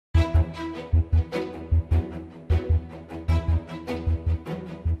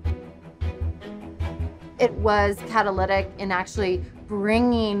It was catalytic in actually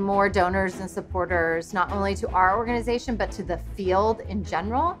bringing more donors and supporters, not only to our organization, but to the field in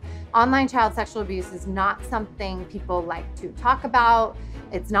general. Online child sexual abuse is not something people like to talk about.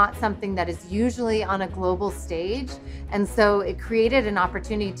 It's not something that is usually on a global stage. And so it created an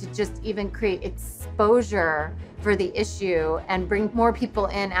opportunity to just even create exposure for the issue and bring more people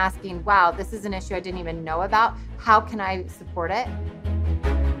in asking, wow, this is an issue I didn't even know about. How can I support it?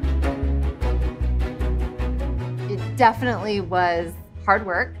 It definitely was hard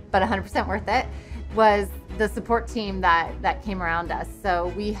work, but 100% worth it, was the support team that came around us.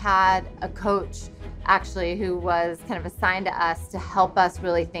 So we had a coach actually who was kind of assigned to us to help us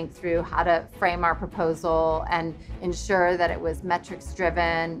really think through how to frame our proposal and ensure that it was metrics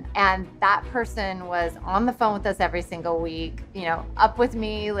driven. And that person was on the phone with us every single week, up with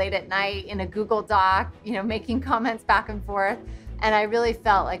me late at night in a Google Doc, making comments back and forth. And I really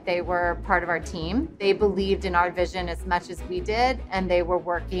felt like they were part of our team. They believed in our vision as much as we did, and they were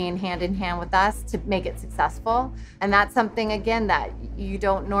working hand in hand with us to make it successful. And that's something, again, that you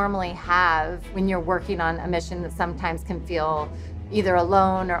don't normally have when you're working on a mission that sometimes can feel either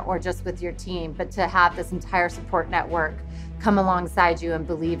alone or just with your team. But to have this entire support network come alongside you and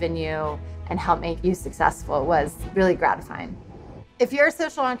believe in you and help make you successful was really gratifying. If you're a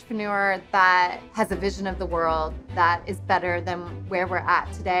social entrepreneur that has a vision of the world that is better than where we're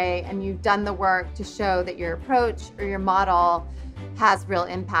at today, and you've done the work to show that your approach or your model has real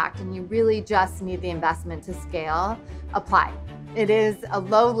impact and you really just need the investment to scale, apply. It is a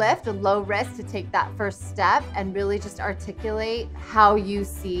low lift, a low risk to take that first step and really just articulate how you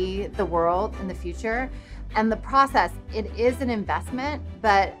see the world in the future. And the process, it is an investment,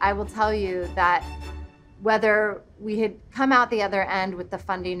 but I will tell you that whether we had come out the other end with the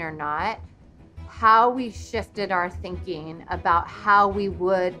funding or not, how we shifted our thinking about how we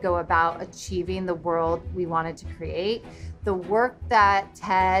would go about achieving the world we wanted to create, the work that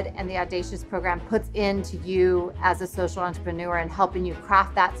TED and the Audacious program puts into you as a social entrepreneur and helping you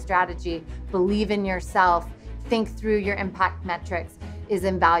craft that strategy, believe in yourself, think through your impact metrics, is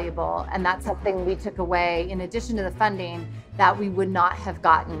invaluable. And that's something we took away, in addition to the funding, that we would not have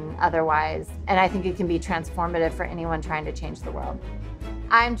gotten otherwise. And I think it can be transformative for anyone trying to change the world.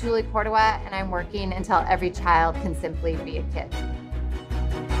 I'm Julie Cordua, and I'm working until every child can simply be a kid.